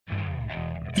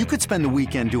You could spend the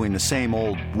weekend doing the same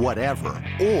old whatever,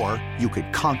 or you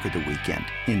could conquer the weekend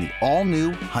in the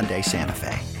all-new Hyundai Santa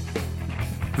Fe.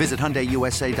 Visit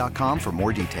HyundaiUSA.com for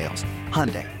more details.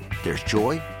 Hyundai, there's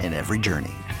joy in every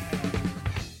journey.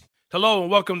 Hello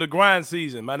and welcome to Grind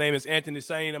Season. My name is Anthony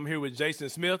Sane. I'm here with Jason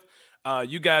Smith.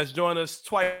 You guys join us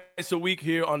twice a week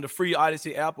here on the free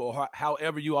Odyssey app or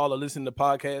however you all are listening to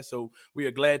podcasts. So we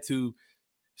are glad to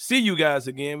see you guys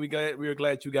again. We are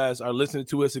glad you guys are listening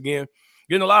to us again.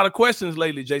 Getting a lot of questions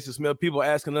lately, Jason Smith. People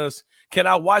asking us, can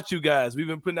I watch you guys? We've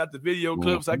been putting out the video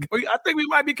clips. I think we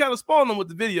might be kind of spoiling them with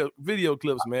the video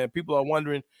clips, man. People are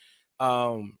wondering,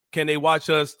 can they watch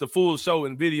us, the full show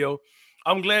in video?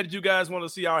 I'm glad that you guys want to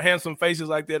see our handsome faces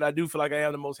like that. I do feel like I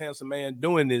am the most handsome man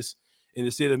doing this in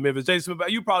the city of Memphis. Jason Smith,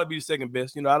 you probably be the second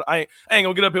best. You know, I ain't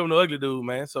going to get up here with no ugly dude,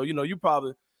 man. So, you know, you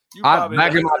probably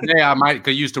back in my day, I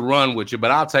could used to run with you, but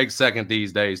I'll take second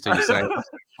these days to you, Sam.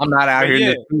 I'm not out here in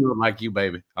the field like you,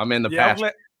 baby. I'm in the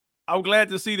pasture. I'm glad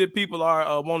to see that people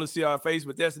are want to see our face,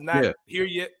 but that's not here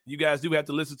yet. You guys do have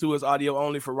to listen to us audio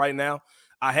only for right now.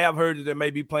 I have heard that there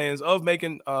may be plans of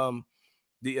making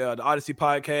the Odyssey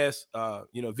podcast,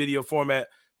 video format,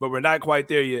 but we're not quite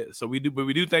there yet. So we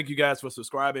do thank you guys for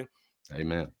subscribing.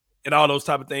 Amen. And all those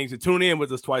type of things, and tune in with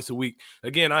us twice a week.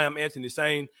 Again, I am Anthony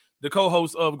Sane, the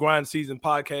co-host of Grind Season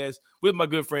Podcast, with my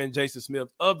good friend Jason Smith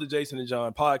of the Jason and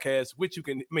John Podcast,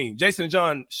 Jason and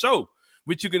John Show,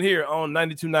 which you can hear on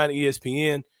 92.9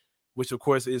 ESPN, which of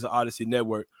course is an Odyssey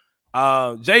network.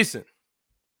 Jason,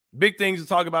 big things to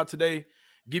talk about today.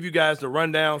 Give you guys the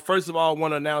rundown. First of all, I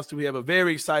want to announce that we have a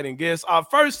very exciting guest, our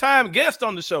first time guest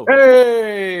on the show.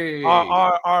 Hey,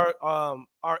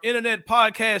 our internet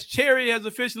podcast cherry has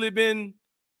officially been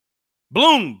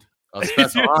bloomed. A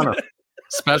special honor.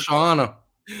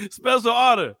 Special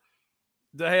honor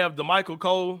to have Damichael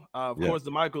Cole. Of course,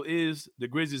 Damichael is the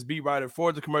Grizzlies beat writer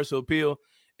for the Commercial Appeal,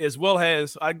 as well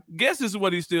as, I guess this is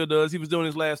what he still does. He was doing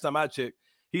this last time I checked.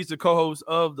 He's the co-host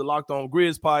of the Locked On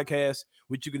Grizz podcast,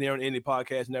 which you can hear on any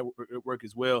podcast network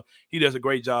as well. He does a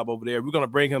great job over there. We're going to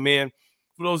bring him in.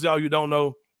 For those of y'all who don't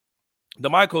know,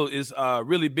 Damichael is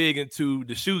really big into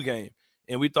the shoe game,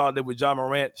 and we thought that with John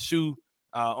Morant's shoe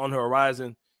on the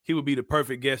horizon, he would be the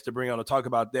perfect guest to bring on to talk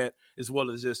about that, as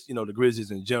well as just, the Grizzlies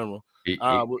in general.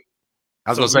 I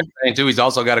was going to say, too, he's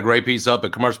also got a great piece up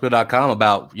at commercial.com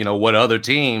about, what other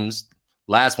teams,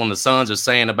 last one, the Suns, are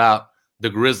saying about the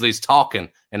Grizzlies talking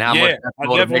and how much. I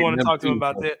definitely want to talk to him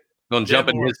about that. Going to jump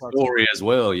into his story as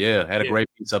well. Yeah, had a great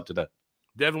piece up today.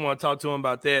 Definitely want to talk to him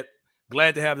about that.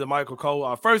 Glad to have Damichael Cole,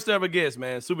 our first ever guest,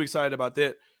 man. Super excited about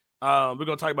that. We're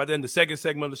going to talk about that in the second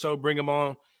segment of the show. Bring him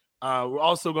on. We're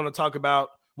also going to talk about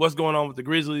what's going on with the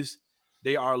Grizzlies.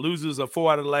 They are losers of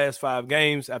 4 out of the last 5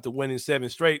 games after winning 7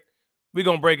 straight. We're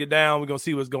going to break it down. We're going to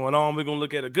see what's going on. We're going to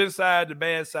look at the good side, the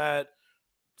bad side,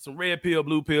 some red pill,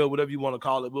 blue pill, whatever you want to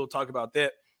call it. We'll talk about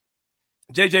that.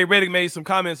 JJ Redick made some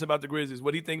comments about the Grizzlies,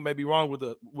 what he think may be wrong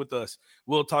with us.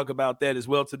 We'll talk about that as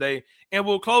well today. And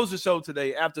we'll close the show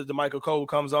today after Damichael Cole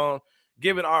comes on,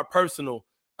 giving our personal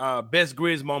best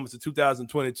Grizz moments of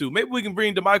 2022. Maybe we can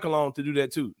bring Damichael on to do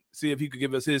that too. See if he could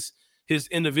give us his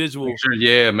individual.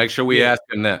 Make sure we ask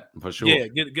him that for sure. Yeah,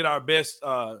 get our best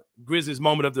Grizzlies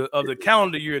moment of the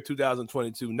calendar year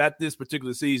 2022, not this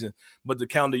particular season, but the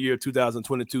calendar year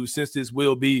 2022, since this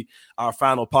will be our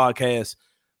final podcast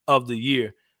of the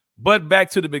year. But back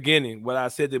to the beginning, what I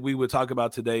said that we would talk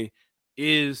about today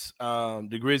is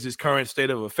the Grizzlies' current state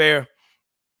of affair.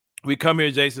 We come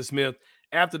here, Jason Smith,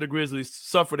 after the Grizzlies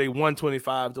suffered a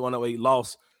 125-108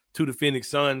 loss to the Phoenix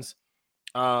Suns.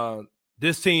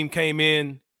 This team came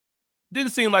in,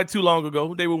 didn't seem like too long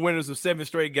ago. They were winners of 7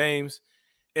 straight games.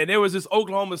 And there was this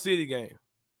Oklahoma City game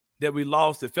that we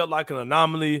lost. It felt like an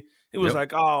anomaly. It was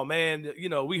like, oh, man,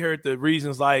 we heard the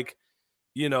reasons like,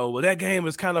 that game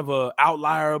was kind of an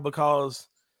outlier because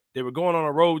they were going on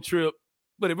a road trip.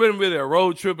 But it wasn't really a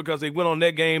road trip because they went on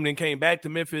that game, then came back to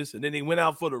Memphis, and then they went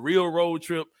out for the real road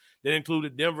trip that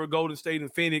included Denver, Golden State,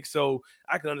 and Phoenix. So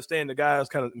I can understand the guys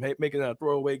kind of making that a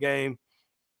throwaway game.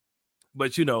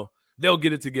 But, they'll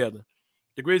get it together.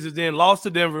 The Grizzlies then lost to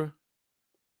Denver,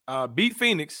 beat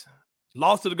Phoenix,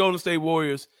 lost to the Golden State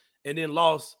Warriors, and then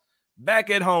lost back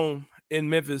at home in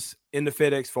Memphis in the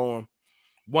FedEx Forum,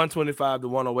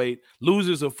 125-108.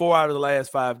 Losers of 4 out of the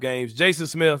last 5 games. Jason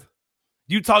Smith,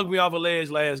 you talked me off a ledge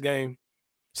last game.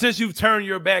 Since you've turned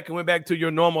your back and went back to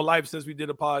your normal life since we did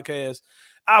a podcast,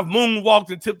 I've moonwalked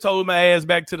and tiptoed my ass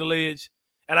back to the ledge,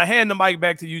 and I hand the mic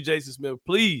back to you, Jason Smith.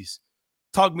 Please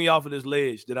talk me off of this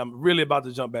ledge that I'm really about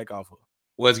to jump back off of.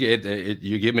 Well,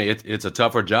 you give me it's a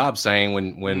tougher job saying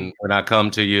when I come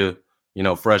to you,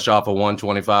 fresh off a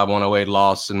 125-108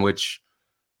 loss in which,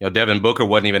 Devin Booker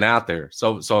wasn't even out there.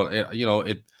 So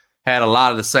it had a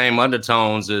lot of the same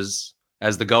undertones as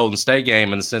the Golden State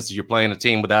game, in the sense that you're playing a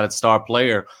team without its star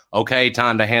player. Okay,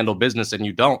 time to handle business, and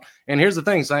you don't. And here's the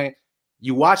thing, saying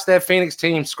you watch that Phoenix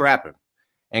team scrapping,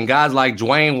 and guys like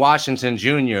Dwayne Washington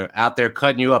Jr. out there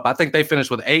cutting you up. I think they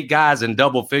finished with 8 guys in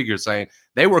double figures, saying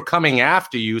they were coming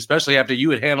after you, especially after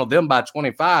you had handled them by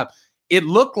 25. It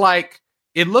looked like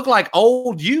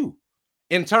old you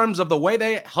in terms of the way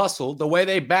they hustled, the way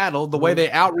they battled, the way they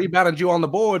out-rebounded you on the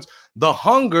boards, the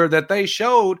hunger that they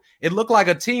showed. It looked like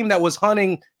a team that was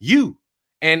hunting you.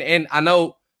 And I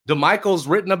know Damichael's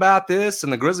written about this,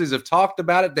 and the Grizzlies have talked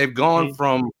about it. They've gone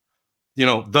from,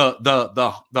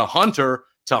 the hunter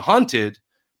to hunted,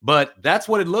 but that's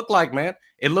what it looked like, man.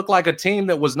 It looked like a team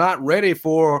that was not ready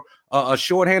for a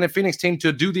shorthanded Phoenix team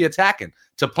to do the attacking,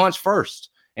 to punch first.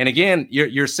 And again,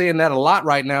 you're seeing that a lot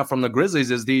right now from the Grizzlies,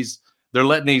 is they're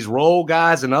letting these role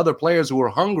guys and other players who are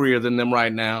hungrier than them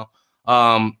right now,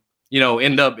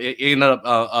 end up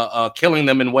killing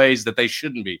them in ways that they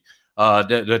shouldn't be.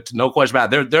 No question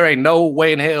about it. There ain't no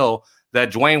way in hell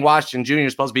that Dwayne Washington Jr.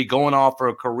 is supposed to be going off for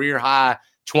a career high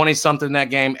 20-something in that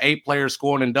game, 8 players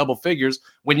scoring in double figures,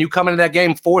 when you come into that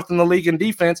game 4th in the league in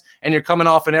defense, and you're coming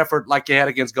off an effort like you had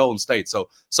against Golden State. So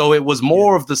it was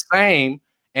more of the same.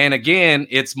 And again,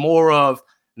 it's more of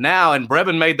now, and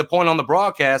Brevin made the point on the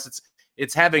broadcast,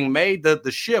 it's having made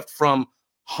the shift from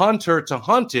hunter to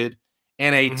hunted,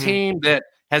 and a team that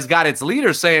has got its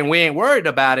leader saying we ain't worried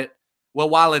about it. Well,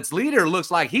 while its leader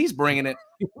looks like he's bringing it,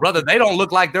 brother, they don't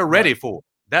look like they're ready for it.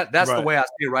 That's right. The way I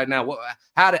see it right now.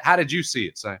 How did you see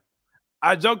it, Sam?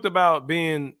 I joked about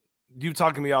you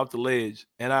talking me off the ledge,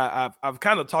 and I've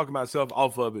kind of talked myself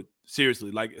off of it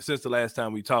seriously, like since the last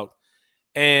time we talked.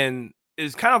 And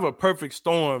it's kind of a perfect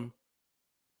storm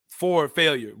for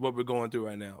failure, what we're going through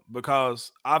right now,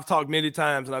 because I've talked many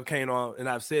times, and I've came on and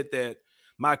I've said that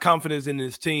my confidence in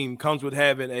this team comes with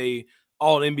having a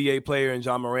all NBA player in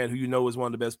John Morant, who is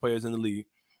one of the best players in the league,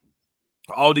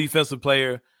 all defensive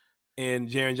player in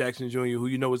Jaren Jackson Jr.,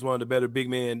 who is one of the better big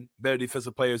men, better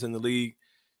defensive players in the league,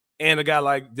 and a guy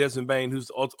like Desmond Bane, who's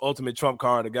the ultimate trump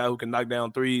card, a guy who can knock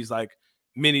down threes like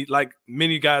many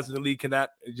guys in the league cannot,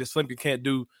 just simply can't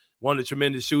do. One of the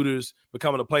tremendous shooters,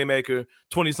 becoming a playmaker,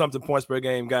 20-something points per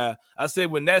game guy. I said,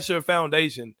 when that's your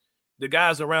foundation, the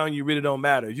guys around you really don't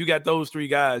matter. If you got those 3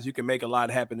 guys, you can make a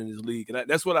lot happen in this league. And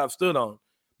that's what I've stood on.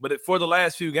 But for the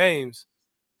last few games,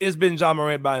 it's been John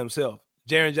Morant by himself.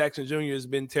 Jaren Jackson Jr. has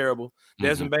been terrible.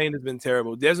 Desmond Bane has been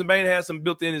terrible. Desmond Bane has some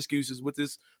built-in excuses with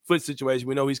this foot situation.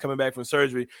 We know he's coming back from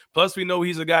surgery. Plus, we know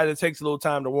he's a guy that takes a little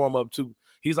time to warm up, too.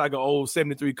 He's like an old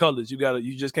 73 Colors.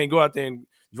 You just can't go out there and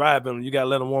drive him. You got to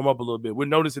let him warm up a little bit. We're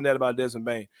noticing that about Desmond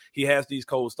Bane. He has these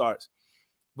cold starts.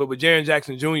 But with Jaren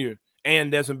Jackson Jr.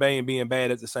 and Desmond Bane being bad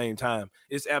at the same time,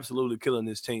 it's absolutely killing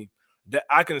this team. That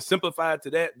I can simplify it to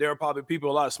that. There are probably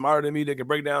people a lot smarter than me that can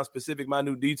break down specific,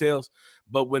 minute details.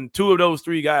 But when 2 of those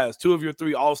 3 guys, 2 of your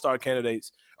 3 all-star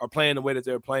candidates are playing the way that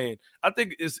they're playing, I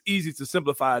think it's easy to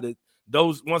simplify that.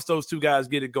 Once those 2 guys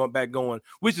get it back going,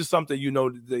 which is something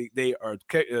they are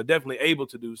definitely able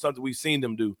to do, something we've seen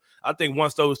them do. I think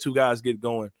once those 2 guys get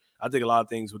going, I think a lot of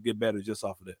things will get better just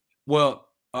off of that. Well,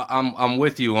 I'm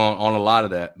with you on a lot of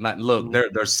that. Look,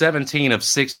 they're 17 of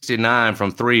 69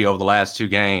 from 3 over the last 2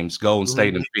 games, Golden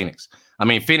State and Phoenix. I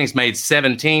mean, Phoenix made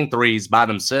 17 threes by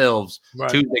themselves. Right.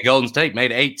 Tuesday, Golden State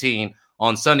made 18.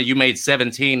 On Sunday, you made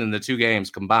 17 in the 2 games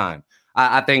combined.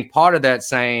 I think part of that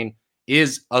saying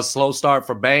is a slow start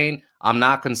for Bane. I'm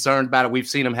not concerned about it. We've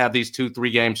seen him have these 2-3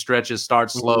 game stretches,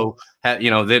 start slow.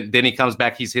 Then he comes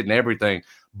back, he's hitting everything.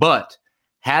 But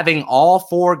having all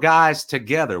 4 guys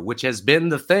together, which has been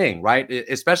the thing, right?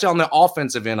 Especially on the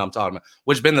offensive end, I'm talking about,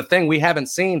 which has been the thing we haven't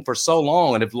seen for so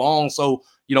long, and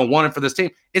wanted for this team.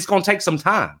 It's going to take some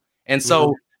time. And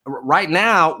so right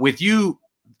now, with you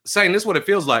saying this, is what it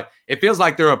feels like. It feels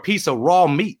like they're a piece of raw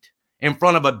meat in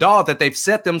front of a dog that they've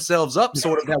set themselves up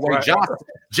sort of that way. Right.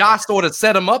 Josh sort of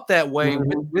set them up that way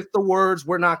with the words,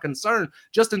 we're not concerned,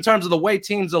 just in terms of the way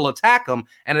teams will attack them.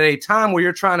 And at a time where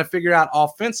you're trying to figure out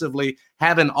offensively,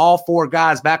 having all 4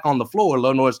 guys back on the floor, in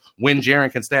other words, when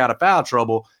Jaren can stay out of foul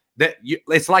trouble,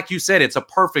 it's like you said, it's a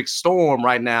perfect storm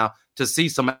right now to see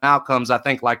some outcomes, I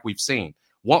think, like we've seen.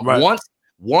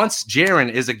 Once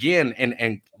Jaren is again,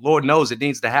 and Lord knows it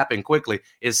needs to happen quickly,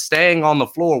 is staying on the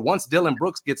floor. Once Dylan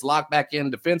Brooks gets locked back in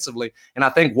defensively, and I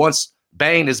think once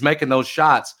Bane is making those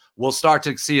shots, we'll start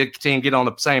to see a team get on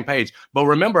the same page. But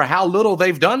remember how little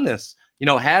they've done this.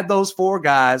 Had those 4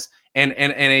 guys and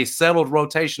a settled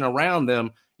rotation around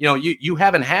them. You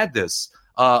haven't had this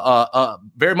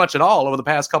very much at all over the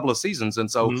past couple of seasons,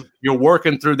 and so you're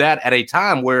working through that at a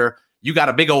time where you got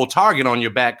a big old target on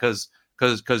your back because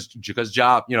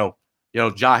Ja,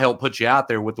 Ja helped put you out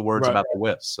there with the words about the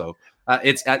West. So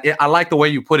I like the way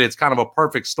you put it. It's kind of a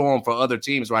perfect storm for other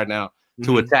teams right now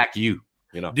to attack you.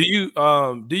 Do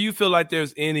you feel like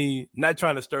there's any, not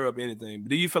trying to stir up anything, but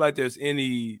do you feel like there's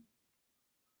any?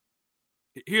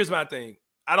 Here's my thing.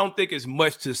 I don't think it's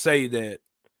much to say that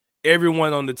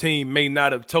everyone on the team may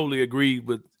not have totally agreed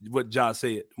with what Ja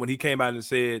said when he came out and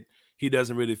said he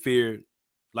doesn't really fear.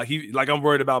 Like I'm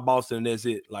worried about Boston and that's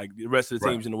it. Like the rest of the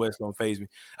teams in the West don't faze me.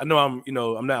 I know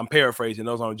I'm paraphrasing.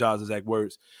 Those aren't Ja's exact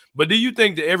words. But do you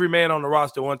think that every man on the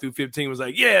roster 1 through 15 was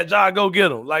like, yeah, Ja, go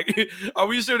get him? Like, are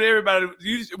we sure that everybody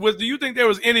do you think there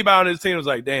was anybody on his team that was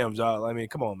like, damn, Ja? I mean,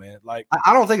 come on, man. Like,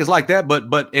 I don't think it's like that,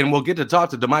 but and we'll get to talk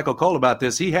to Damichael Cole about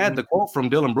this. He had the quote from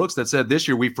Dillon Brooks that said this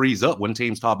year we freeze up when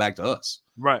teams talk back to us.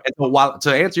 Right. And so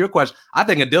to answer your question, I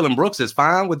think Dillon Brooks is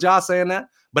fine with Ja saying that.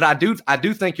 But I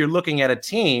do think you're looking at a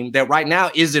team that right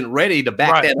now isn't ready to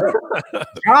back that up.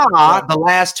 Ja, the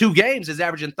last 2 games is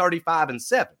averaging 35 and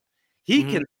 7. He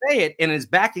can say it and is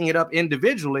backing it up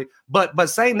individually, but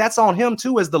saying that's on him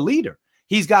too as the leader.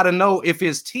 He's got to know if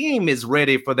his team is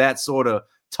ready for that sort of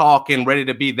talk and ready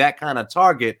to be that kind of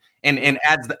target and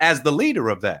as the leader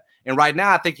of that. And right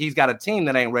now, I think he's got a team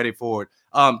that ain't ready for it.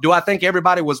 Do I think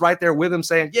everybody was right there with him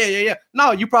saying, yeah?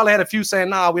 No, you probably had a few saying,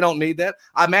 nah, we don't need that.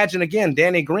 I imagine, again,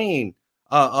 Danny Green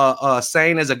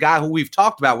saying as a guy who we've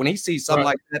talked about when he sees something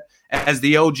like that, as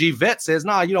the OG vet says,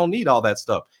 nah, you don't need all that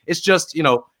stuff. It's just,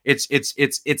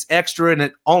 it's extra and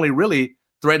it only really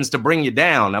threatens to bring you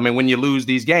down. I mean, when you lose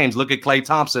these games, look at Klay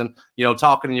Thompson,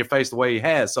 talking in your face the way he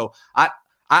has. So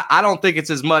I don't think it's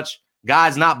as much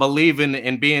guys not believing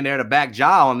and being there to back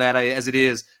Ja on that as it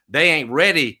is they ain't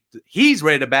ready. He's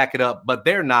ready to back it up, but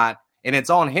they're not. And it's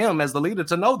on him as the leader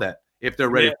to know that if they're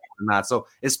ready or not. So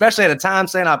especially at a time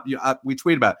saying we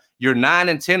tweet about you're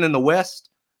 9-10 in the West,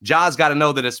 Ja's got to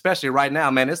know that, especially right now,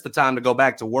 man, it's the time to go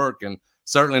back to work and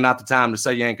certainly not the time to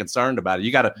say you ain't concerned about it.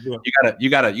 You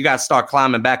gotta start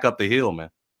climbing back up the hill, man.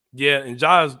 Yeah, and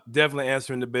Ja's definitely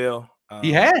answering the bell.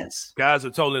 He has. Guys are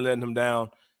totally letting him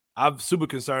down. I'm super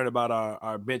concerned about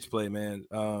our bench play, man.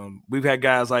 We've had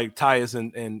guys like Tyus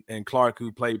and Clark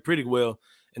who played pretty well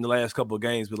in the last couple of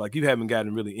games, but like you haven't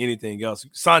gotten really anything else.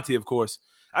 Santi, of course.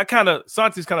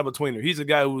 Santi's kind of a tweener. He's a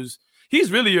guy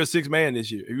he's really your 6th man this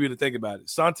year, if you really think about it.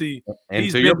 Santi, and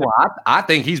to your point, I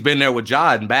think he's been there with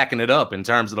Ja and backing it up in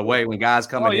terms of the way when guys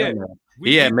coming in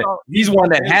there. He's one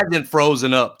that hasn't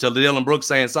frozen up to Dillon Brooks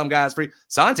saying some guys free.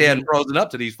 Santi hadn't frozen up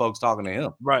to these folks talking to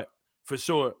him. Right, for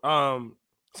sure.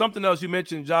 Something else you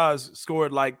mentioned, Ja's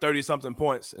scored like 30-something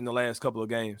points in the last couple of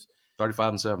games. 35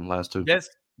 and 7 last 2.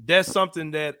 That's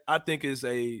something that I think is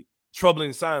a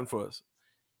troubling sign for us.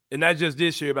 And not just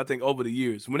this year, but I think over the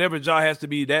years. Whenever Ja has to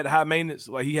be that high maintenance,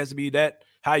 like he has to be that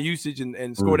high usage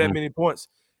and score that many points,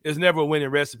 it's never a winning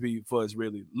recipe for us,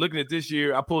 really. Looking at this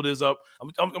year, I pulled this up.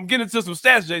 I'm getting into some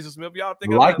stats, Jason Smith. Y'all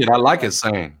think I like it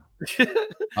saying.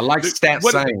 I like stats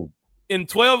saying. In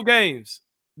 12 games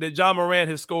that Ja Morant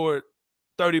has scored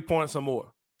 30 points or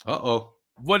more. Uh-oh.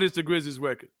 What is the Grizzlies'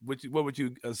 record? What would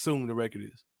you assume the record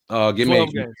is? I'm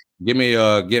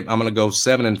gonna go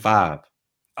 7 and 5.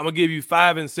 I'm gonna give you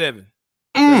 5 and 7.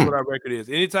 That's what our record is.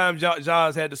 Anytime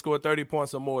Ja's had to score 30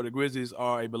 points or more, the Grizzlies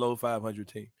are a below 500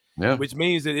 team. Yeah. Which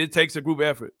means that it takes a group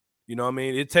effort. You know what I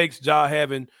mean? It takes Ja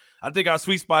having, I think our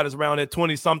sweet spot is around that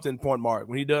 20-something point mark.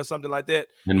 When he does something like that,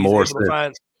 and more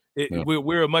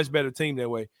we're a much better team that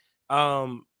way.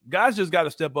 Guys just got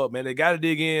to step up, man. They got to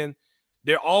dig in.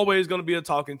 They're always going to be a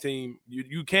talking team.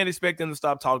 You can't expect them to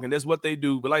stop talking. That's what they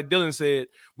do. But like Dillon said,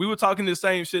 we were talking the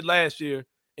same shit last year,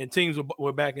 and teams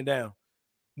were backing down.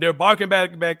 They're barking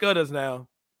back at us now,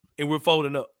 and we're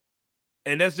folding up.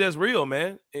 And that's just real,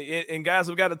 man. And guys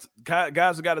have got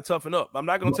to toughen up. I'm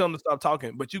not going to tell them to stop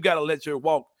talking, but you got to let your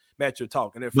walk match your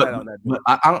talk, and they're flat on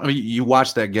that. You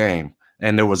watched that game.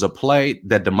 And there was a play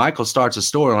that Damichael starts a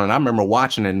story on. And I remember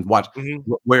watching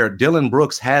where Dillon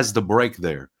Brooks has the break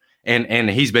there. And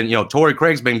he's been, Torrey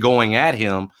Craig's been going at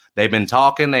him. They've been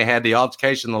talking. They had the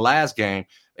altercation in the last game.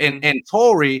 And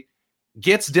Torrey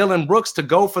gets Dillon Brooks to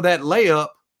go for that layup,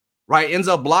 right? Ends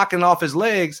up blocking off his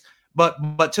legs.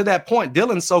 But to that point,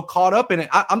 Dillon's so caught up in it.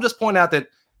 I'm just pointing out that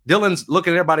Dillon's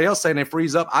looking at everybody else saying they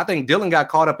freeze up. I think Dillon got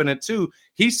caught up in it too.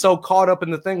 He's so caught up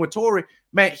in the thing with Torrey.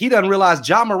 Man, he doesn't realize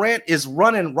Ja Morant is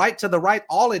running right to the right.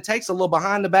 All it takes a little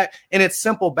behind the back, and it's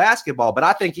simple basketball. But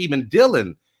I think even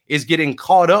Dillon is getting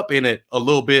caught up in it a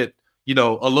little bit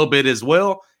as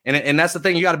well. And that's the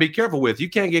thing you got to be careful with. You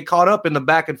can't get caught up in the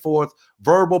back and forth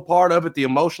verbal part of it, the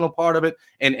emotional part of it,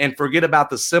 and forget about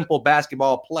the simple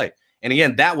basketball play. And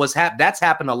again, that's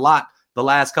happened a lot the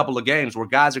last couple of games where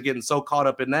guys are getting so caught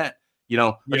up in that.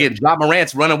 Again, Ja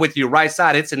Morant's running with you right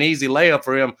side. It's an easy layup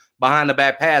for him behind the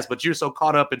back pass, but you're so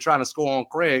caught up in trying to score on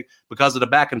Craig because of the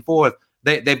back and forth.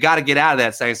 They've got to get out of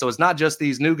that thing. So it's not just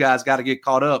these new guys got to get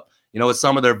caught up. It's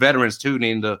some of their veterans too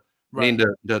need to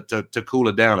cool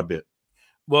it down a bit.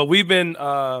 Well, we've been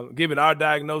giving our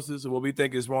diagnosis of what we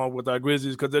think is wrong with our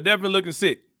Grizzlies because they're definitely looking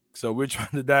sick. So we're trying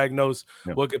to diagnose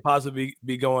what could possibly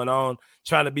be going on,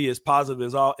 trying to be as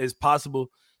positive as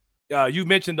possible. You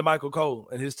mentioned Damichael Cole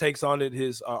and his takes on it,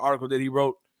 his article that he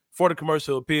wrote for the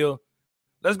Commercial Appeal.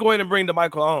 Let's go ahead and bring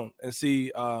Damichael on and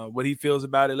see what he feels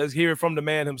about it. Let's hear it from the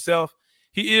man himself.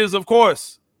 He is, of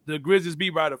course, the Grizzlies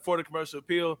beat writer for the Commercial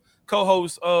Appeal,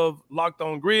 co-host of Locked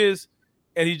On Grizz,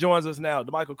 and he joins us now.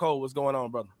 Damichael Cole, what's going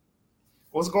on, brother?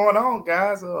 What's going on,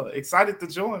 guys? Excited to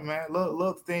join, man.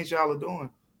 Love the things y'all are doing.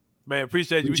 Man,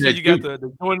 appreciate you. We see you got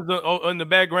the joints in the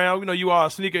background. You are a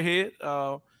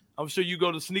sneakerhead. I'm sure you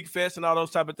go to Sneak Fest and all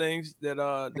those type of things that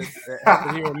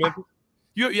happen here in Memphis.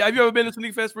 Have you ever been to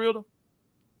Sneak Fest for real though?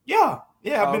 Yeah.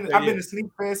 I've been to Sneak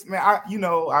Fest, man.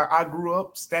 I grew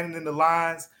up standing in the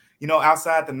lines,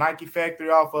 outside the Nike factory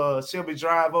off Shelby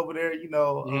Drive over there.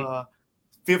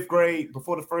 5th grade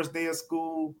before the first day of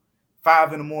school,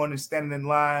 5 a.m, standing in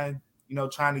line,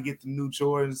 trying to get the new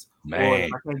Jordans. Man. Or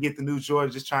if I can't get the new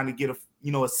Jordans, just trying to get a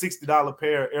 $60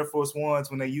 pair of Air Force Ones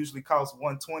when they usually cost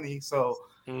 $120. So.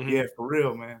 Yeah, for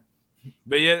real, man.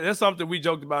 But yeah, that's something we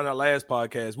joked about in our last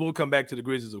podcast. We'll come back to the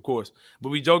Grizzlies, of course. But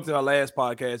we joked in our last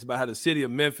podcast about how the city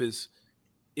of Memphis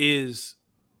is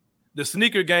the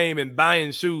sneaker game and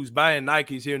buying shoes, buying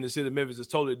Nikes here in the city of Memphis is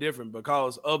totally different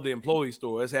because of the employee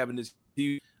store. It's having this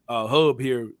huge hub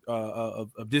here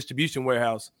of distribution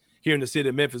warehouse here in the city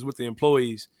of Memphis with the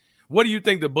employees. What do you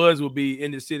think the buzz will be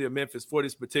in the city of Memphis for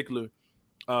this particular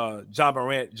Ja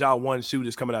Morant, Ja 1 shoe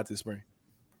that's coming out this spring?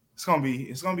 It's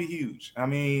gonna be huge. I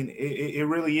mean, it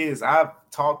really is. I've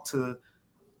talked to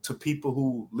people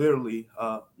who literally,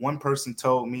 one person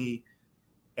told me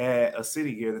at a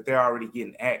city here that they're already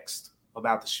getting asked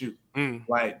about the shoe.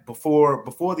 Like before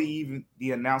the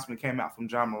announcement came out from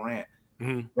Ja Morant,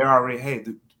 they're already, hey,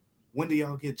 when do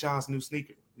y'all get Ja's new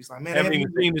sneaker? He's like, man, they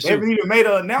haven't even made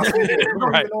an announcement. We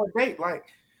don't even know a date. Like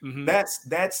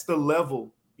that's the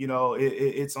level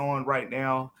it's on right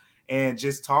now, and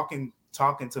just talking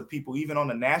to people, even on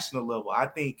the national level, I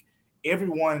think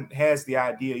everyone has the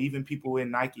idea, even people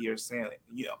in Nike are saying,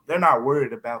 they're not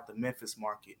worried about the Memphis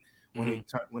market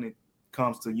when it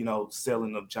comes to,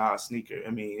 selling of Ja sneaker. I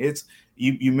mean, it's,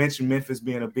 you mentioned Memphis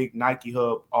being a big Nike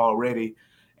hub already.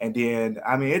 And then,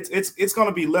 I mean, it's going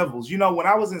to be levels. When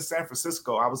I was in San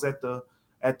Francisco, I was at the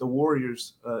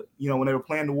Warriors, when they were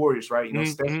playing the Warriors, right?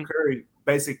 Steph Curry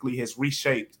basically has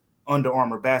reshaped Under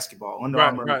Armour basketball. Under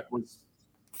Armour was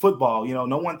football,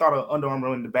 no one thought of Under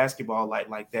Armour in the basketball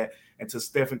like that until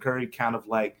Stephen Curry kind of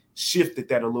like shifted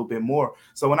that a little bit more.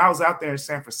 So when I was out there in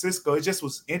San Francisco, it just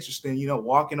was interesting,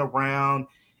 walking around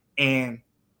and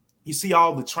you see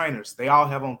all the trainers. They all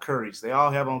have on Currys.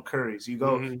 You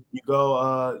go,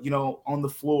 on the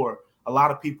floor, a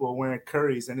lot of people are wearing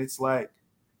Currys, and it's like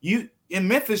in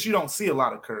Memphis, you don't see a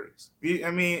lot of Currys. I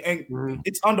mean, and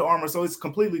it's Under Armour, so it's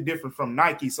completely different from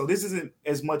Nike. So this isn't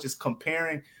as much as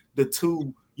comparing the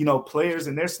two, players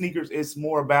and their sneakers. It's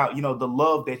more about, the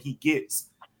love that he gets,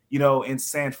 in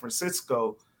San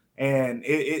Francisco. And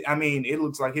it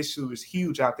looks like his shoe is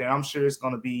huge out there. I'm sure it's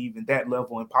going to be even that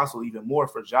level and possibly even more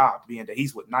for Ja, being that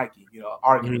he's with Nike,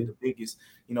 arguably the biggest,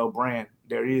 brand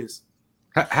there is.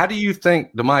 How do you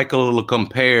think Damichael will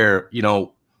compare,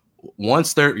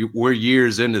 once we're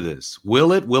years into this?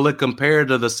 Will it compare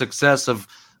to the success of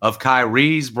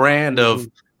Kyrie's brand, of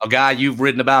a guy you've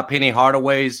written about, Penny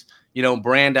Hardaway's,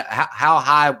 brand? How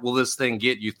high will this thing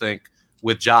get, you think,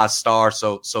 with Ja's star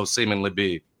so seemingly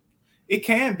big? It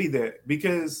can be that,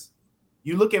 because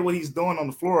you look at what he's doing on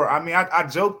the floor. I mean, I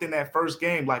joked in that first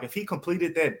game, like if he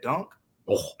completed that dunk,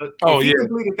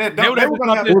 completed that dunk, they were going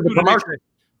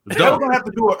to have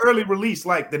to do an early release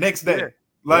like the next day,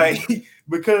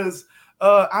 because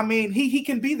he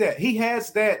can be that. He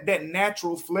has that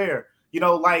natural flair,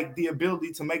 like the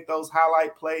ability to make those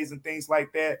highlight plays and things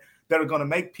like that are going to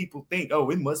make people think, oh,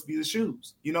 it must be the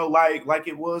shoes, like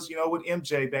it was, with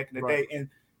MJ back in the day. And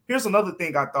here's another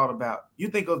thing I thought about. You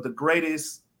think of the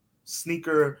greatest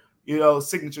sneaker,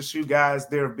 signature shoe guys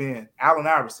there have been. Allen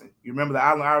Iverson. You remember the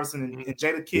Allen Iverson and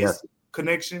Jada Kiss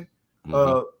connection?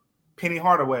 Penny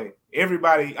Hardaway.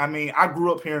 Everybody, I mean, I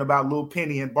grew up hearing about Lil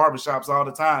Penny in barbershops all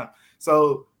the time.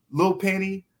 So Lil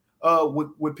Penny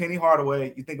with Penny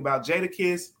Hardaway. You think about Jada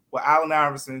Kiss with Allen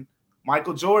Iverson,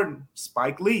 Michael Jordan,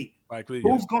 Spike Lee.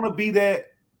 Who's going to be that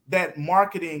that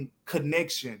marketing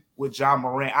connection with Ja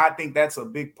Morant. I think that's a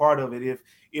big part of it.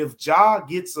 If Ja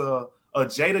gets a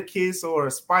Jada Kiss or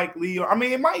a Spike Lee, or I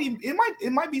mean,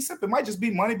 it might be simple. It might just be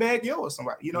Moneybagg Yo or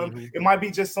somebody. It might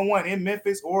be just someone in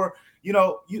Memphis, or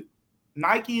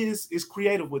Nike is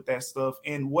creative with that stuff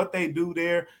and what they do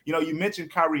there. You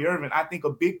mentioned Kyrie Irving. I think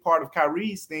a big part of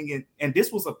Kyrie's thing, and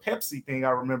this was a Pepsi thing, I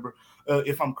remember,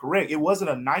 if I'm correct. It wasn't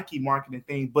a Nike marketing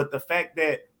thing, but the fact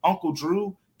that Uncle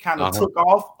Drew kind of took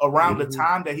off around the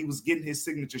time that he was getting his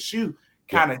signature shoe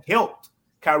kind of helped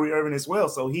Kyrie Irving as well.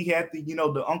 So he had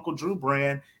the Uncle Drew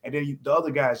brand, and then the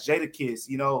other guys, Jada Kiss,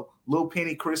 Lil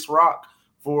Penny, Chris Rock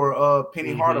for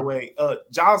Penny Hardaway.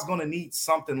 Ja's going to need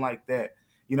something like that.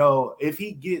 If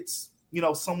he gets,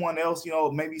 someone else,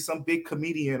 maybe some big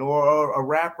comedian or a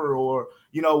rapper or,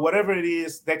 whatever it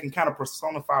is that can kind of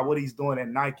personify what he's doing at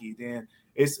Nike, then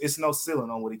it's no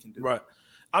ceiling on what he can do. Right.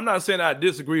 I'm not saying I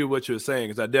disagree with what you're saying,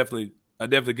 because I definitely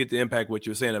get the impact of what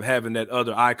you're saying of having that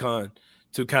other icon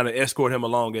to kind of escort him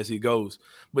along as he goes.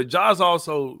 But Ja's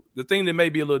also, the thing that may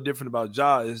be a little different about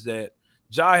Ja is that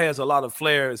Ja has a lot of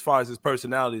flair as far as his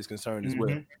personality is concerned as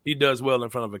well. He does well in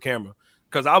front of a camera.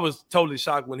 Because I was totally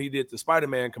shocked when he did the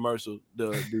Spider-Man commercial,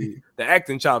 the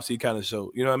acting chops he kind of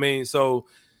showed. You know what I mean? So,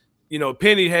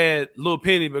 Penny had Lil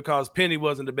Penny because Penny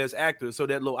wasn't the best actor. So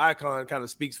that little icon kind of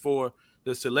speaks for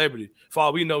the celebrity. For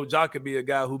all we know, Ja could be a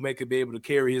guy who could be able to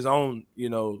carry his own,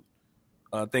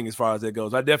 thing as far as that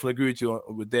goes. I definitely agree with you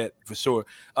with that for sure.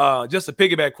 Just a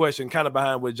piggyback question, kind of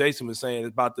behind what Jason was saying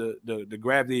about the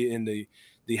gravity and the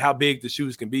how big the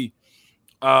shoes can be.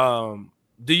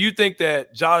 Do you think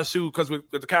that Ja's shoe, because with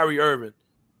the Kyrie Irving,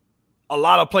 a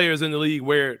lot of players in the league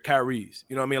wear Kyrie's?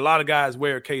 You know what I mean? A lot of guys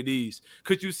wear KD's.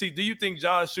 Do you think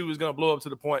Ja's shoe is going to blow up to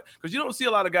the point? Because you don't see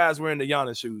a lot of guys wearing the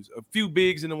Giannis shoes. A few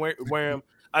bigs in the wear them.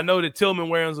 I know that Tillman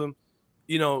wears them.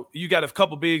 You got a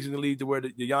couple bigs in the league to wear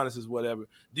the Giannis's, whatever.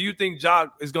 Do you think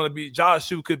Ja's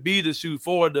shoe could be the shoe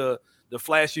for the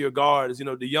flashier guards?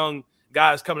 The young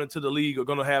guys coming into the league are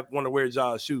going to want to wear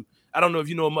Ja's shoe. I don't know if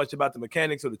you know much about the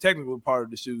mechanics or the technical part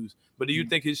of the shoes, but do you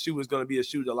think his shoe is going to be a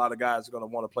shoe that a lot of guys are going to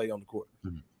want to play on the court?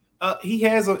 He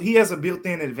has a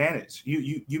built-in advantage.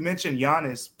 You mentioned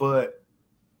Giannis, but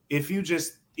if you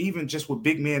just with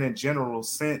big men in general,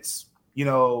 since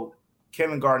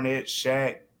Kevin Garnett,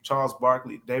 Shaq, Charles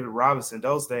Barkley, David Robinson,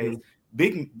 those days,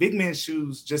 big men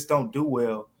shoes just don't do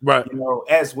well, right?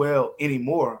 As well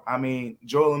anymore. I mean,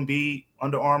 Joel Embiid,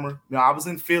 Under Armour. I was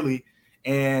in Philly,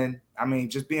 and I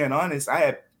mean, just being honest,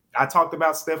 I talked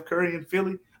about Steph Curry in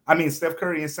Philly. I mean, Steph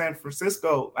Curry in San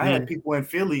Francisco. I had people in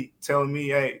Philly telling me,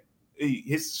 hey,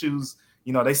 his shoes,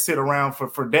 they sit around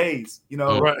for days,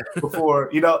 right. before,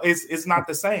 it's not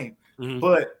the same.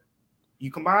 But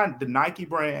you combine the Nike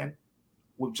brand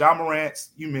with Ja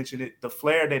Morant's, you mentioned it, the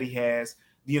flair that he has,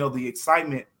 the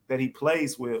excitement that he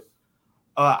plays with.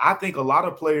 I think a lot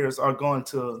of players are going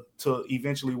to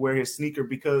eventually wear his sneaker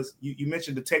because you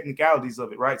mentioned the technicalities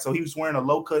of it, right? So he was wearing a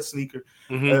low-cut sneaker.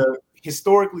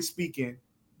 Historically speaking,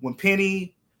 when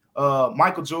Penny,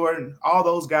 Michael Jordan, all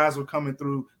those guys were coming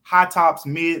through, high tops,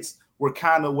 mids were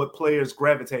kind of what players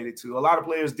gravitated to. A lot of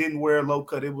players didn't wear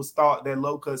low-cut. It was thought that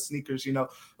low-cut sneakers,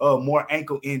 more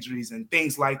ankle injuries and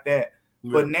things like that.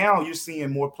 Yeah. But now you're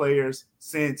seeing more players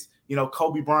since,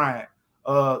 Kobe Bryant,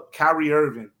 Kyrie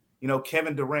Irving,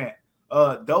 Kevin Durant,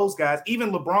 those guys,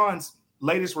 even LeBron's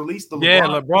latest release.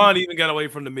 LeBron even got away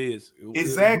from the mids.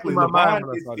 Exactly. LeBron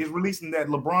is releasing that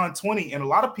LeBron 20, and a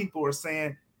lot of people are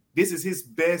saying this is his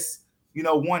best,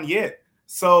 one yet.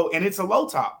 So, and it's a low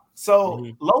top.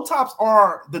 So low tops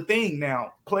are the thing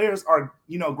now. Players are,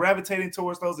 gravitating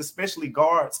towards those, especially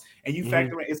guards. And you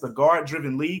factor in it's a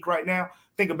guard-driven league right now.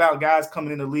 Think about guys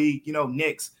coming in the league,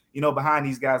 Knicks, behind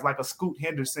these guys like a Scoot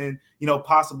Henderson,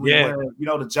 possibly wearing,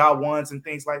 the Ja ones and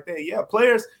things like that. Yeah,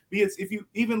 players, if you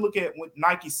even look at what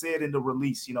Nike said in the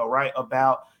release, right,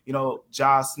 about,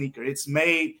 Ja's sneaker, it's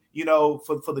made,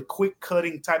 for the quick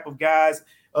cutting type of guys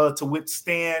to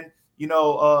withstand,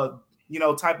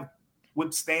 type of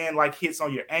withstand like hits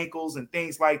on your ankles and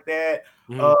things like that,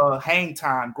 hang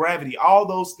time, gravity, all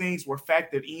those things were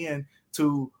factored in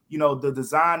to, the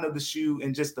design of the shoe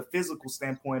and just the physical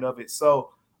standpoint of it. So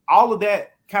all of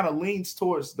that kind of leans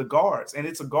towards the guards, and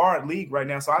it's a guard league right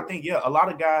now. So I think, a lot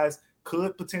of guys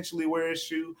could potentially wear his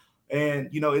shoe, and,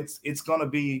 it's going to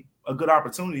be a good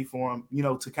opportunity for him,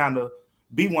 to kind of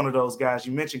be one of those guys.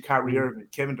 You mentioned Kyrie Irving,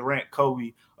 Kevin Durant,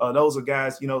 Kobe. Those are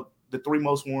guys, the three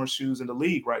most worn shoes in the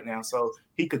league right now. So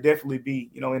he could definitely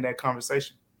be, in that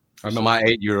conversation. I know my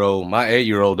 8-year-old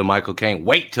Damichael can't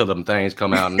wait till them things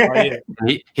come out. And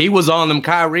he was on them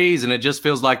Kyrie's, and it just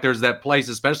feels like there's that place,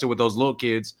 especially with those little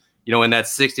kids, in that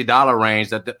 $60 range,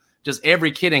 that just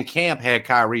every kid in camp had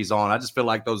Kyrie's on. I just feel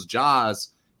like those jaws,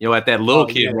 at that little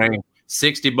kid range,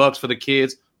 $60 for the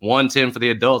kids, $110 for the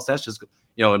adults. That's just,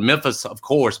 in Memphis, of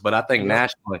course, but I think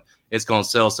nationally it's going to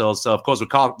sell. Of course,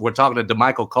 we're talking to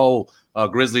Damichael Cole,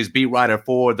 Grizzlies beat writer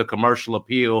for the Commercial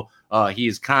Appeal. He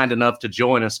is kind enough to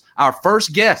join us. Our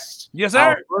first guest. Yes, sir.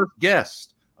 Our first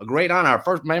guest. A great honor.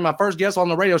 My first guest on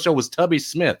the radio show was Tubby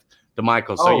Smith.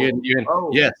 Damichael. So you're in.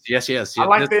 Yes. I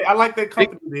like that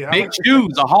company. Big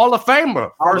shoes, a Hall of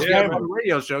Famer. First guest on the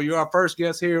radio show. You're our first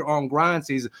guest here on Grind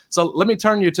Season. So let me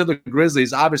turn you to the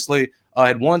Grizzlies. Obviously,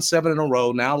 had won 7 in a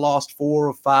row, now lost 4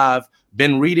 of 5.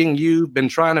 Been reading you, been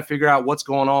trying to figure out what's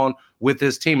going on with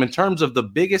this team. In terms of the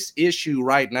biggest issue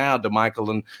right now, Damichael,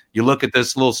 and you look at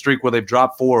this little streak where they've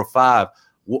dropped 4 or 5,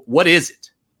 what is it?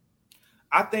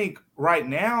 I think right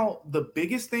now the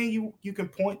biggest thing you can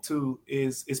point to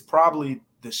is probably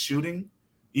the shooting.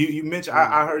 You mentioned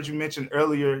I heard you mention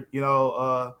earlier,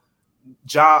 them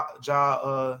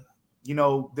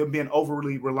being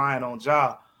overly reliant on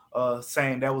Ja,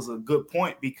 saying that was a good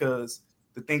point, because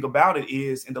the thing about it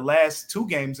is in the last 2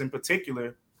 games in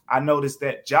particular, I noticed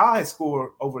that Ja has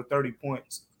scored over 30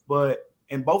 points, but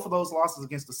in both of those losses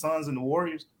against the Suns and the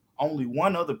Warriors, only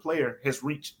one other player has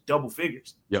reached double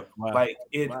figures. Yep. Wow. Like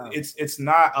it's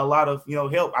not a lot of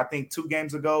help. I think 2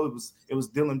 games ago it was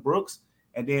Dillon Brooks,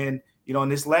 and then in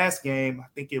this last game I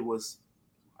think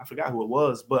I forgot who it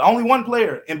was, but only one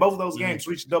player in both of those games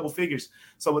reached double figures.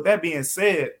 So with that being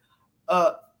said,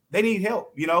 they need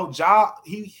help. Ja,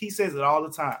 he says it all the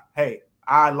time. Hey,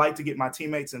 I like to get my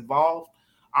teammates involved.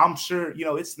 I'm sure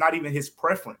it's not even his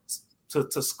preference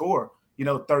to score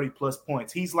 30-plus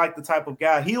points. He's like the type of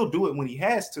guy, he'll do it when he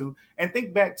has to. And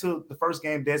think back to the first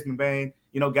game Desmond Bane,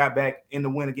 got back in the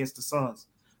win against the Suns.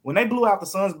 When they blew out the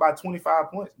Suns by 25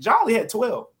 points, Ja only had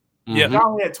 12. Yeah. Ja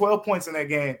only had 12 points in that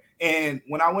game. And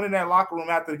when I went in that locker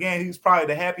room after the game, he was probably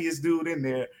the happiest dude in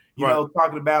there,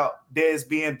 talking about Dez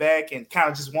being back and kind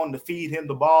of just wanting to feed him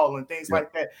the ball and things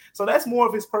like that. So that's more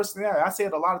of his personality. I say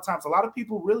it a lot of times. A lot of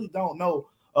people really don't know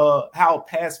how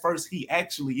pass first he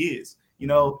actually is,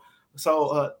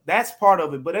 So that's part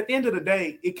of it. But at the end of the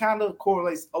day, it kind of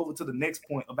correlates over to the next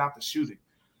point about the shooting.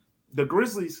 The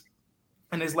Grizzlies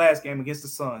in this last game against the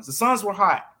Suns were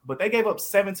hot, but they gave up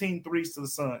 17 threes to the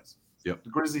Suns. Yep. The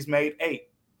Grizzlies made 8.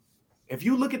 If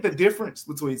you look at the difference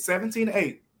between 17 and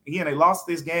 8, again, they lost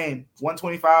this game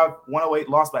 125-108,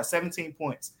 lost by 17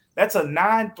 points. That's a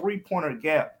 9 3-pointer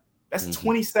gap. That's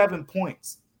 27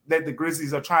 points that the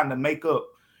Grizzlies are trying to make up,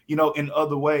 in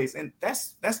other ways. And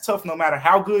that's tough no matter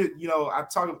how good,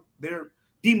 they're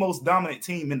the most dominant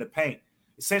team in the paint.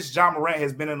 Since Ja Morant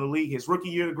has been in the league, his rookie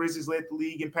year, the Grizzlies led the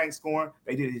league in paint scoring.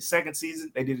 They did his second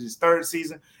season. They did his third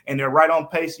season. And they're right on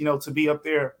pace, to be up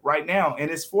there right now in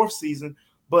his 4th season.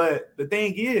 But the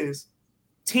thing is,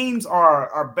 teams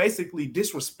are basically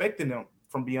disrespecting them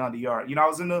from beyond the yard. I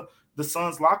was in the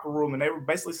Suns locker room, and they were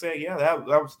basically saying, that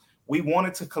was we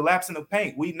wanted to collapse in the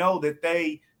paint. We know that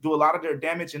they do a lot of their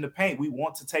damage in the paint. We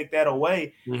want to take that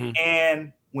away. Mm-hmm.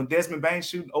 And when Desmond Bane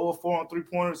shooting 0 of 4 on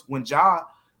 3-pointers, when Ja,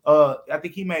 I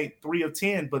think he made 3 of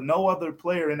 10, but no other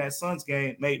player in that Suns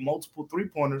game made multiple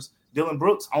 3-pointers. Dillon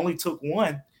Brooks only took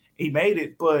 1. He made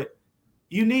it, but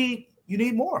you need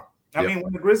more. I mean,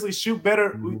 when the Grizzlies shoot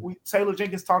better, Taylor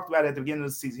Jenkins talked about it at the beginning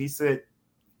of the season. He said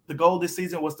the goal this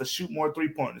season was to shoot more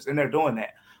 3-pointers, and they're doing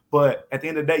that. But at the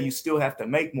end of the day, you still have to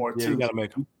make more too. You got to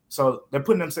make them. So they're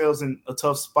putting themselves in a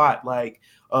tough spot. Like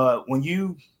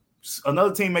when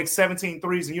another team makes 17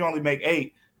 threes and you only make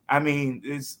 8. I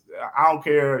mean, I don't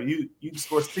care. You can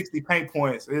score 60 paint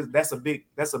points. That's a big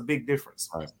difference.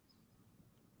 Right.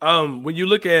 When you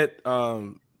look at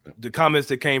the comments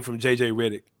that came from JJ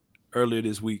Redick earlier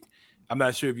this week, I'm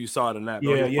not sure if you saw it or not.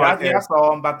 I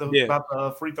saw him about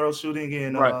the free throw shooting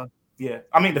and right.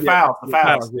 I mean the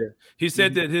fouls. Yeah. He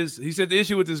said that the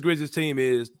issue with this Grizzlies team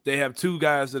is they have 2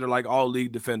 guys that are like all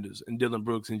league defenders, and Dillon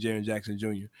Brooks and Jaren Jackson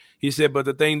Jr. He said, but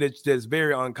the thing that's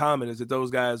very uncommon is that those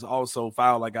guys also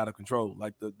foul like out of control.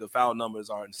 Like the foul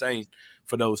numbers are insane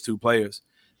for those 2 players.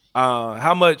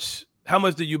 How much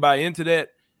do you buy into that?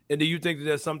 And do you think that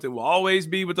that's something will always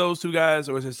be with those 2 guys,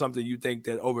 or is it something you think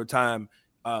that over time,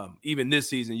 even this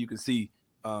season, you can see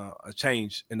a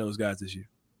change in those guys this year?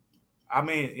 I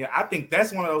mean, I think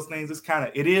that's one of those things.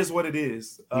 It is what it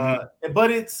is.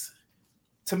 But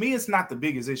to me, it's not the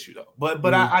biggest issue though.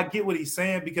 But I get what he's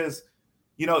saying, because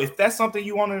if that's something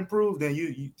you want to improve,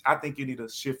 then I think you need to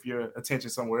shift your attention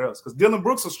somewhere else. Because Dillon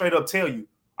Brooks will straight up tell you,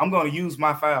 I'm going to use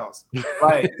my fouls.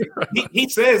 Like he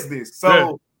says this.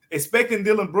 So expecting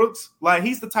Dillon Brooks, like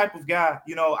he's the type of guy.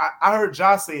 I heard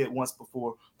Ja say it once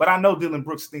before, but I know Dillon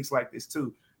Brooks thinks like this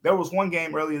too. there was one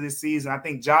game earlier this season. I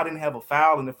think Ja didn't have a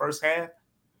foul in the first half.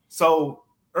 So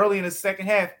early in the second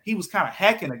half, he was kind of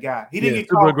hacking a guy. He didn't get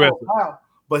called for a foul,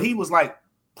 but he was like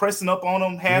pressing up on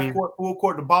him, half court, full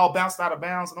court. The ball bounced out of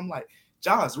bounds. And I'm like,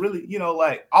 Ja's really,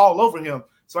 like all over him.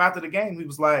 So after the game, he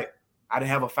was like, I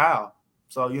didn't have a foul.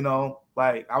 So,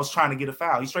 like I was trying to get a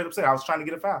foul. He straight up said, I was trying to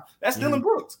get a foul. That's Dillon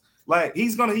Brooks. Like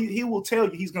he will tell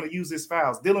you he's going to use his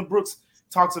fouls. Dillon Brooks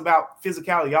talks about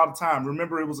physicality all the time.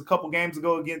 Remember, it was a couple games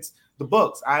ago against the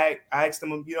Bucks. I asked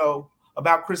him,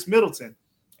 about Chris Middleton.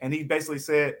 And he basically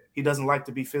said he doesn't like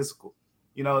to be physical.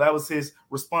 That was his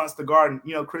response to guarding,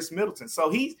 Chris Middleton. So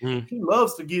he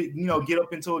loves to get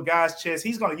up into a guy's chest.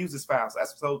 He's going to use his fouls.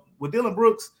 So with Dillon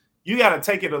Brooks, you got to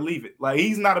take it or leave it. Like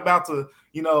he's not about to,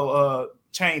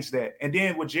 change that. And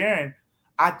then with Jaren,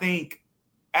 I think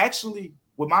actually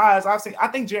with my eyes, I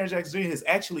think Jaren Jackson Jr. has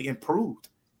actually improved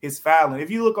his fouling.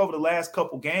 If you look over the last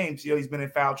couple games, he's been in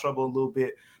foul trouble a little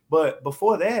bit. But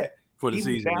before that, he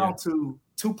was down to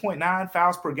 2.9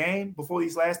 fouls per game before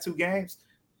these last two games.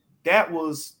 That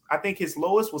was, I think his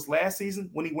lowest was last season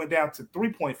when he went down to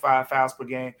 3.5 fouls per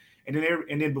game. And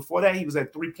then before that, he was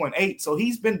at 3.8. So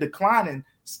he's been declining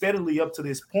steadily up to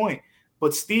this point.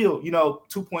 But still,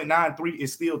 2.93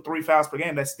 is still 3 fouls per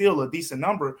game. That's still a decent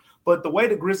number. But the way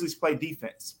the Grizzlies play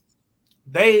defense,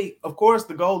 of course,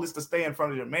 the goal is to stay in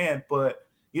front of their man. But,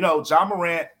 Ja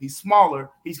Morant, he's smaller.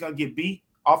 He's going to get beat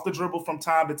off the dribble from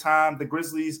time to time. The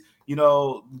Grizzlies,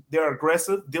 they're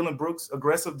aggressive. Dillon Brooks,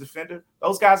 aggressive defender.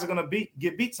 Those guys are going to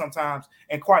get beat sometimes.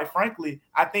 And quite frankly,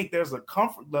 I think there's a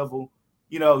comfort level.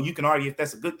 You can argue if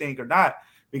that's a good thing or not,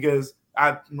 because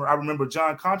I remember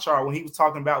John Conchar when he was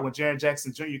talking about when Jaren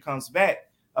Jackson Jr. comes back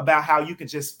about how you can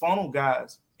just funnel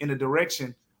guys in the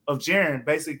direction of Jaren,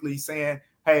 basically saying,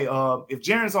 hey, if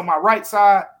Jaren's on my right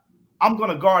side, I'm going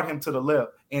to guard him to the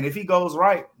left. And if he goes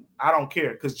right, I don't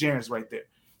care because Jaren's right there.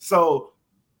 So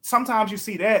sometimes you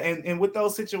see that. And with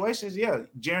those situations,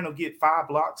 Jaren will get 5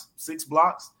 blocks, 6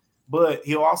 blocks, but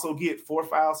he'll also get 4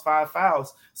 fouls, 5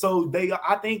 fouls. So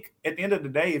I think at the end of the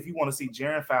day, if you want to see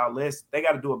Jaren foul less, they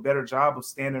got to do a better job of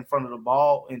standing in front of the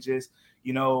ball and just,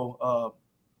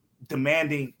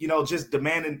 demanding,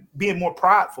 being more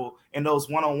prideful in those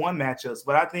one-on-one matchups.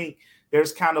 But I think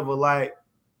there's kind of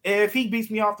if he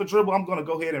beats me off the dribble, I'm going to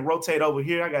go ahead and rotate over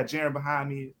here. I got Jaren behind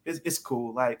me. It's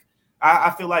cool. Like,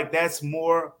 I feel like that's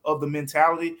more of the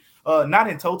mentality, not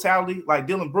in totality. Like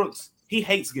Dillon Brooks, he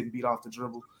hates getting beat off the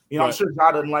dribble. I'm sure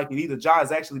Ja doesn't like it either. Ja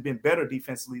has actually been better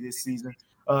defensively this season.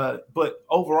 But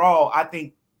overall, I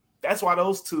think that's why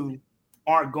those two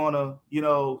aren't going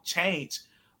to, change.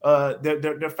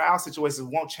 Their foul situations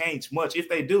won't change much. If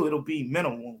they do, it'll be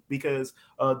minimal because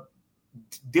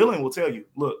Dillon will tell you,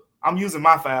 look, I'm using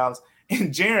my fouls.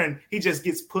 And Jaren, he just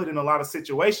gets put in a lot of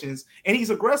situations, and he's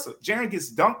aggressive. Jaren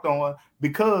gets dunked on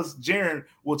because Jaren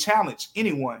will challenge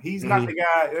anyone. He's not the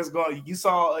guy that's going. You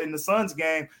saw in the Suns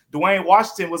game, Dwayne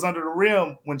Washington was under the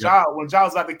rim when Ja was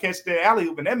about to catch their alley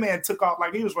oop, and that man took off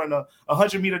like he was running a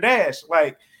 100-meter dash.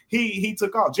 Like he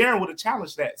took off. Jaren would have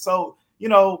challenged that. So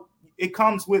it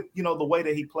comes with the way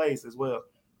that he plays as well.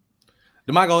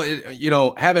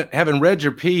 Damichael, having read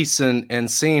your piece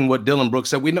and seeing what Dillon Brooks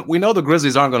said, we know the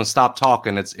Grizzlies aren't going to stop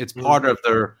talking. It's part of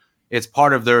their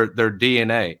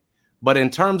DNA. But in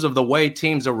terms of the way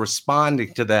teams are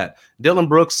responding to that, Dillon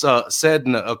Brooks said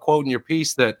in a quote in your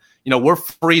piece that we're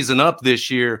freezing up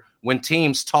this year when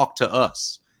teams talk to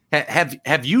us.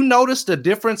 Have you noticed a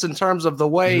difference in terms of the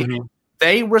way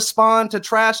they respond to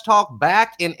trash talk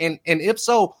back? And if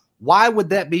so, why would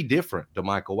that be different,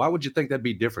 Damichael? Why would you think that'd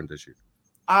be different this year?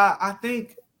 I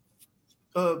think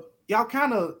y'all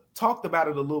kind of talked about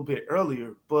it a little bit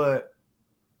earlier, but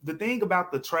the thing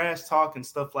about the trash talk and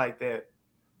stuff like that,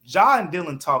 Ja and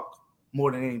Dillon talk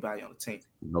more than anybody on the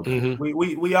team.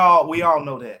 We all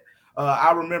know that.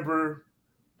 I remember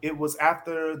it was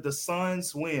after the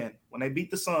Suns win, when they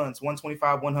beat the Suns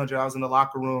 125-100. I was in the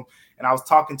locker room and I was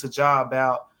talking to Ja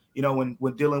about, when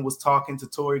Dillon was talking to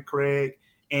Torrey Craig,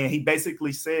 and he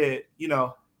basically said,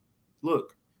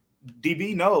 look,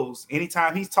 DB knows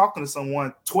anytime he's talking to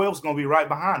someone, 12's going to be right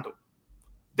behind him.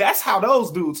 That's how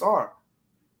those dudes are.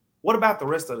 What about the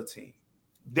rest of the team?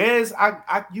 Dez,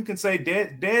 you can say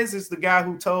Dez is the guy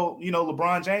who told,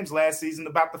 LeBron James last season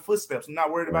about the footsteps. I'm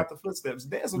not worried about the footsteps.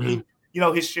 Dez will do,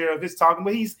 his share of his talking,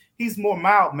 but he's more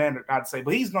mild-mannered, I'd say.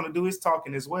 But he's going to do his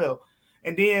talking as well.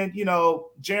 And then,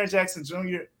 Jaren Jackson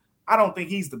Jr., I don't think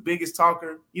he's the biggest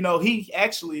talker. He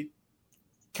actually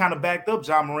kind of backed up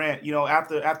Ja Morant,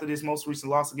 after this most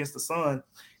recent loss against the Suns.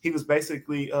 He was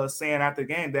basically saying after the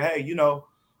game that, hey,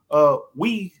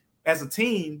 we as a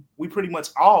team, we pretty much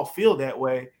all feel that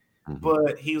way.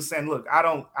 But he was saying, look, I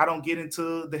don't get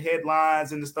into the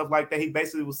headlines and the stuff like that. He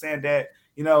basically was saying that,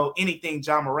 anything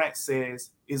Ja Morant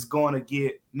says is going to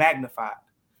get magnified.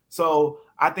 So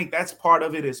I think that's part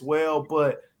of it as well.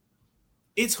 But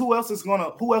it's who else is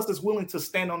willing to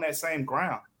stand on that same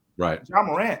ground. Right. Ja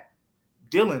Morant,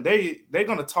 Dylan, they're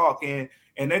going to talk and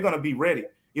they're going to be ready.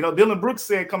 Dylan Brooks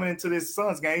said coming into this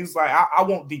Suns game, he was like, I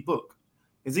want D Book.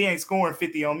 Because he ain't scoring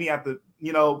 50 on me after,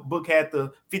 Book had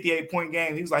the 58-point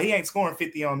game. He was like, he ain't scoring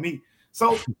 50 on me.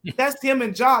 So that's him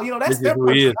and Ja. That's their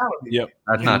personality. Yep.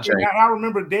 That's not changing. I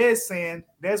remember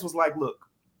Dez was like, look,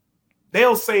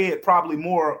 they'll say it probably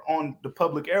more on the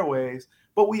public airways,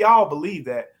 but we all believe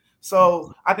that.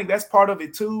 So I think that's part of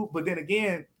it too. But then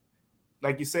again,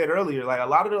 like you said earlier, like a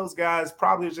lot of those guys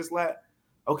probably is just like,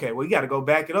 okay, well, you got to go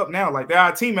back it up now. Like they're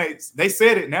our teammates. They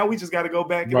said it. Now we just got to go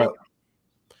back it up.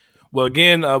 Well,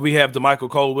 again, we have Damichael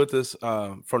Cole with us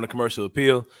from the Commercial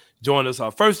Appeal. Join us,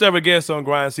 our first ever guest on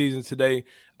Grind Season today.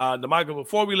 Damichael,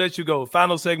 before we let you go,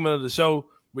 final segment of the show,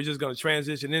 we're just going to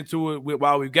transition into it.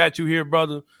 While we've got you here,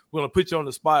 brother, we're going to put you on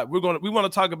the spot. We want to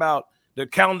talk about the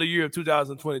calendar year of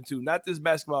 2022, not this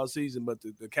basketball season, but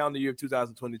the calendar year of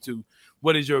 2022.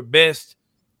 What is your best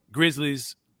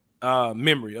Grizzlies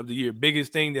memory of the year?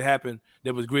 Biggest thing that happened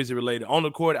that was Grizzly related, on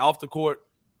the court, off the court.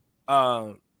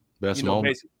 Best moment.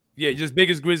 Basically. Yeah, just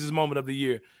biggest Grizzlies moment of the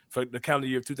year for the calendar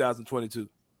year of 2022.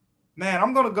 Man,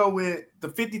 I'm going to go with the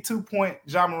 52-point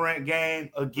Ja Morant game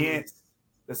against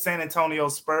the San Antonio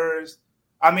Spurs.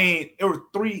 I mean, it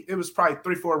was probably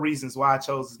 3-4 reasons why I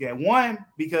chose this game. One,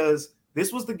 because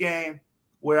this was the game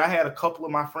where I had a couple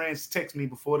of my friends text me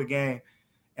before the game,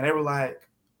 and they were like,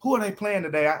 who are they playing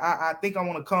today? I think I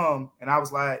want to come. And I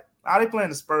was like, they playing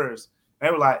the Spurs. And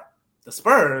they were like, the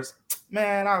Spurs?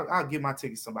 Man, I'll give my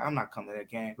ticket to somebody. I'm not coming to that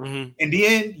game. Mm-hmm. And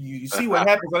then you see what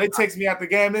happens. When they text me after the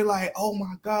game, they're like, oh,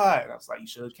 my God. And I was like, you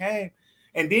should have came.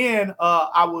 And then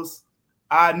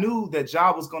I knew that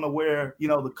Ja was going to wear,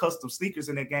 the custom sneakers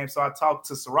in that game. So I talked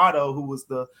to Serrato, who was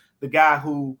the guy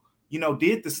who,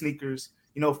 did the sneakers,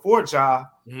 for Ja.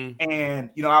 Mm-hmm. And,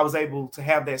 I was able to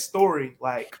have that story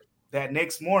like that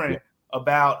next morning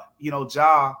about,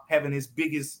 Ja having his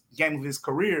biggest game of his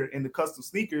career in the custom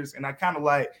sneakers. And I kind of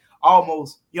like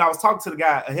almost, I was talking to the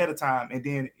guy ahead of time, and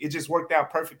then it just worked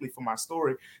out perfectly for my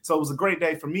story. So it was a great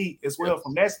day for me as well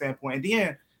from that standpoint. And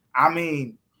then, I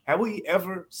mean, have we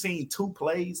ever seen two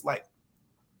plays back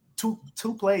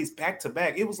to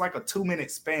back? It was like a 2-minute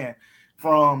span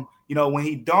from, when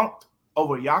he dunked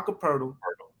over Jakob Poeltl,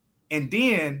 and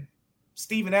then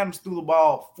Steven Adams threw the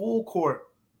ball full court,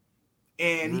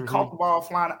 and he caught the ball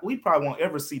flying. We probably won't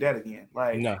ever see that again.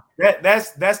 Like no.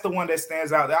 That's the one that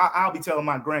stands out. I'll be telling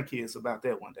my grandkids about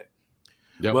that one day.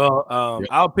 Yep. Well,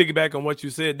 I'll piggyback on what you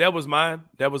said. That was mine.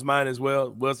 That was mine as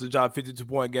well. Was the job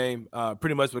 52-point game?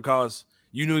 Pretty much because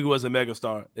you knew he was a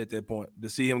megastar at that point. To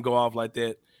see him go off like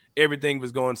that, everything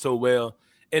was going so well.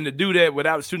 And to do that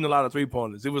without shooting a lot of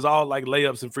three-pointers. It was all like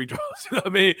layups and free throws. You know what I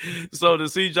mean? So to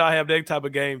see Ja have that type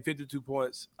of game, 52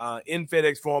 points, in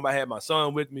FedEx Forum, I had my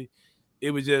son with me. It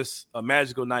was just a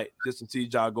magical night just to see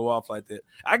Ja go off like that.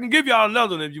 I can give y'all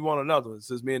another one if you want another one,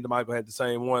 since me and Damichael had the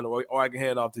same one, or I can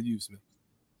hand off to you, Smith.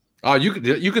 Oh, you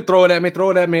could throw it at me. Throw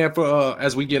it at me for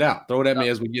as we get out. Throw it at me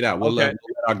as we get out. We'll let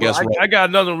our guests. I got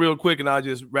another one real quick, and I'll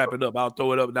just wrap it up. I'll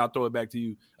throw it up, and I'll throw it back to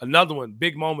you. Another one,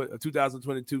 big moment of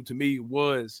 2022 to me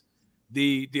was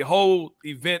the whole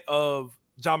event of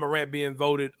Ja Morant being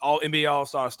voted NBA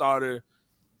All-Star starter,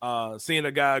 seeing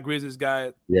a guy, Grizzlies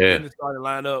guy, in the starting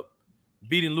lineup,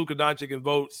 beating Luka Doncic in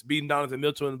votes, beating Donovan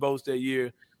Mitchell in votes that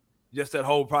year. Just that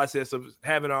whole process of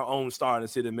having our own star in the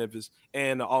city of Memphis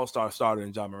and the all-star starter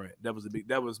in Ja Morant.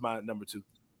 That was my number 2.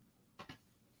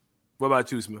 What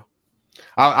about you, Smith?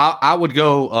 I would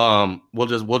go. We'll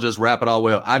just wrap it all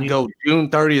well. I'd go June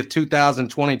 30th,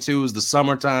 2022 is the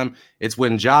summertime. It's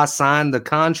when Ja signed the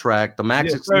contract, the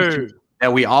max extension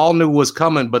that we all knew was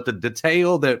coming. But the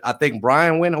detail that I think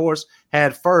Brian Windhorst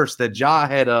had first, that Ja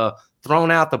had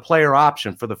thrown out the player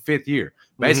option for the 5th year,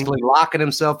 basically locking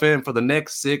himself in for the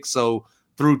next 6. So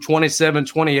through 27,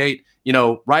 28,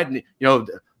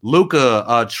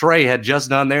 Luka, Trey had just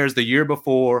done theirs the year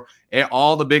before.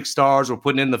 All the big stars were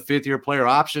putting in the 5th year player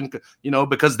option,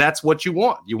 because that's what you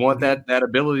want. You want that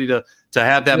ability to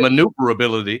have that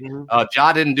maneuverability.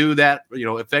 Ja didn't do that,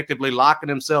 effectively locking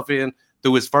himself in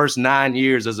through his first 9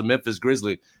 years as a Memphis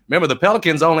Grizzly. Remember, the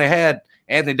Pelicans only had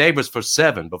Anthony Davis for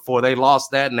 7 before they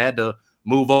lost that and had to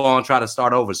move on, try to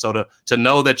start over. So to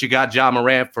know that you got Ja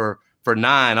Morant for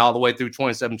 9 all the way through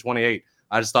 27, 28,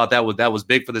 I just thought that was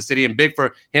big for the city and big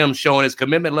for him showing his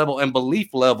commitment level and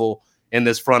belief level in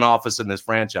this front office in this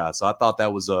franchise. So I thought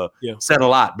that was said a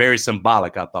lot, very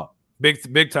symbolic. I thought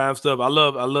big time stuff. I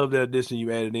love that addition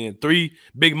you added in. 3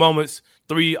 big moments,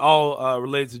 3 all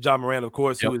related to John Moran, of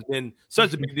course, who has been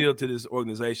such a big deal to this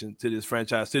organization, to this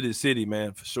franchise, to this city,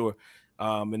 man, for sure.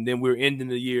 And then we're ending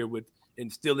the year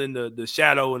and still in the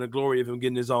shadow and the glory of him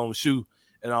getting his own shoe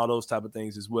and all those type of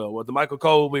things as well. Well, Damichael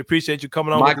Cole, we appreciate you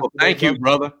coming on. Michael, thank you,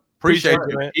 brother. Appreciate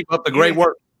you. Man. Keep up the great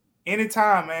work.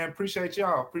 Anytime, man. Appreciate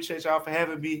y'all. Appreciate y'all for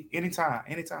having me. Anytime.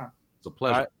 It's a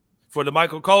pleasure. Right. For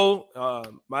Damichael Cole,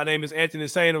 my name is Anthony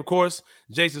Sane, of course.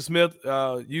 Jason Smith,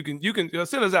 you can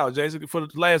send us out, Jason, for the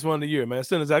last one of the year, man.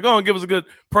 Send us out. Go and give us a good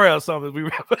prayer or something as we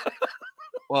wrap up.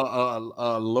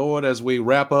 Well, Lord, as we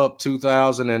wrap up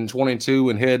 2022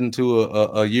 and head into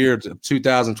a year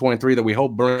 2023 that we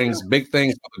hope brings big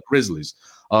things for the Grizzlies,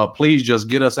 please just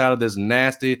get us out of this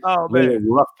nasty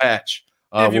rough patch.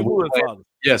 If you would, Father.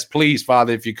 Yes, please,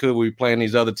 Father, if you could. We're playing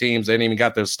these other teams. They ain't even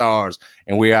got their stars,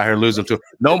 and we're out here losing to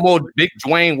no more big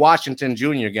Dwayne Washington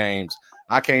Jr. games.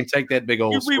 I can't take that big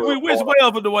old. We wish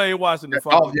well for Dwayne Washington.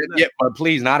 Father. But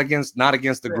please, not against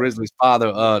the Grizzlies,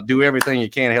 Father. Do everything you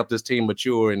can to help this team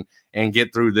mature and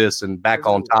get through this and back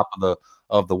on top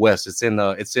of the West. It's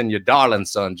in your darling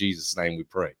son Jesus' name we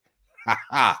pray.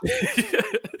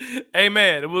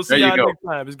 Amen. And we'll see y'all next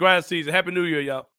time. It's grind season. Happy New Year, y'all.